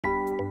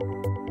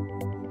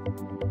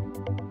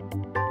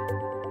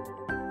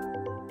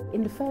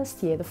In the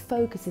first year, the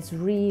focus is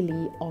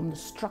really on the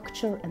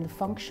structure and the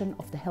function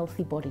of the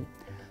healthy body.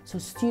 So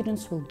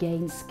students will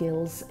gain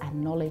skills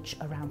and knowledge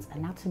around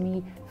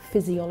anatomy,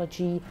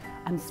 physiology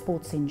and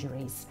sports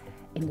injuries.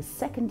 In the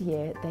second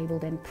year, they will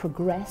then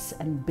progress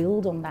and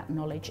build on that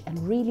knowledge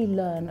and really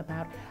learn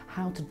about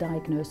how to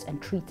diagnose and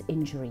treat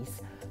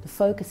injuries. The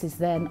focus is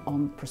then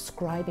on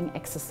prescribing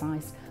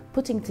exercise,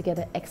 putting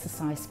together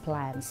exercise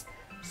plans.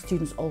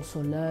 Students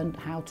also learn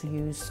how to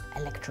use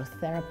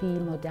electrotherapy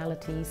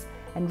modalities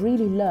and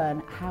really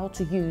learn how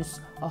to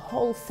use a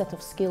whole set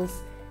of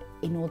skills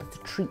in order to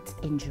treat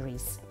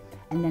injuries.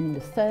 And then in the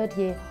third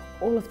year,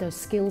 all of those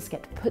skills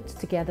get put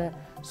together.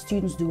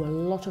 Students do a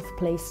lot of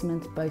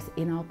placement both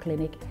in our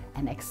clinic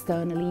and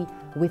externally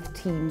with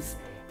teams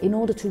in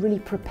order to really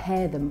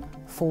prepare them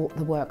for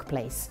the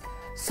workplace.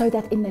 So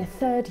that in their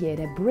third year,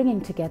 they're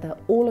bringing together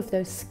all of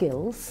those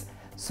skills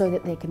so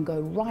that they can go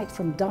right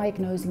from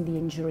diagnosing the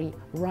injury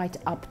right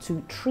up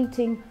to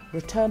treating,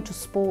 return to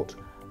sport,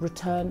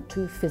 return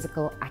to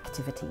physical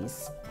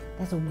activities.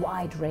 There's a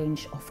wide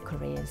range of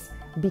careers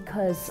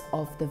because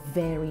of the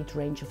varied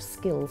range of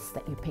skills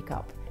that you pick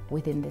up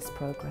within this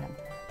program.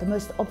 The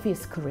most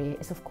obvious career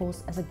is, of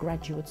course, as a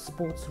graduate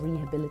sports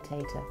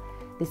rehabilitator.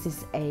 This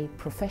is a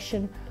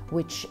profession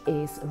which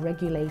is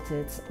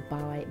regulated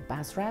by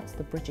BASRAT,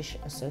 the British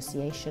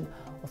Association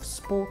of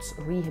Sports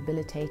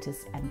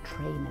Rehabilitators and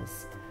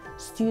Trainers.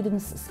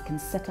 Students can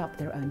set up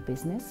their own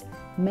business.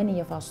 Many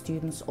of our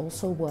students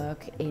also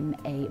work in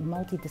a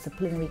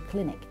multidisciplinary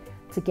clinic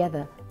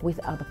together with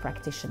other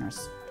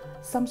practitioners.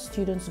 Some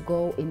students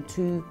go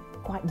into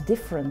quite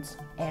different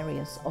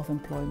areas of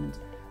employment,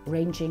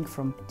 ranging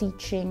from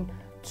teaching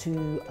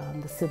to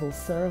the civil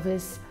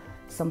service.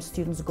 Some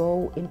students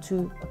go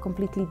into a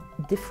completely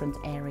different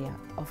area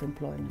of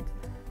employment.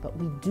 But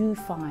we do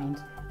find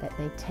that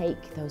they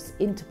take those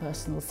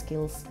interpersonal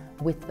skills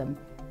with them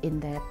in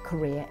their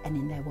career and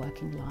in their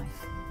working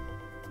life.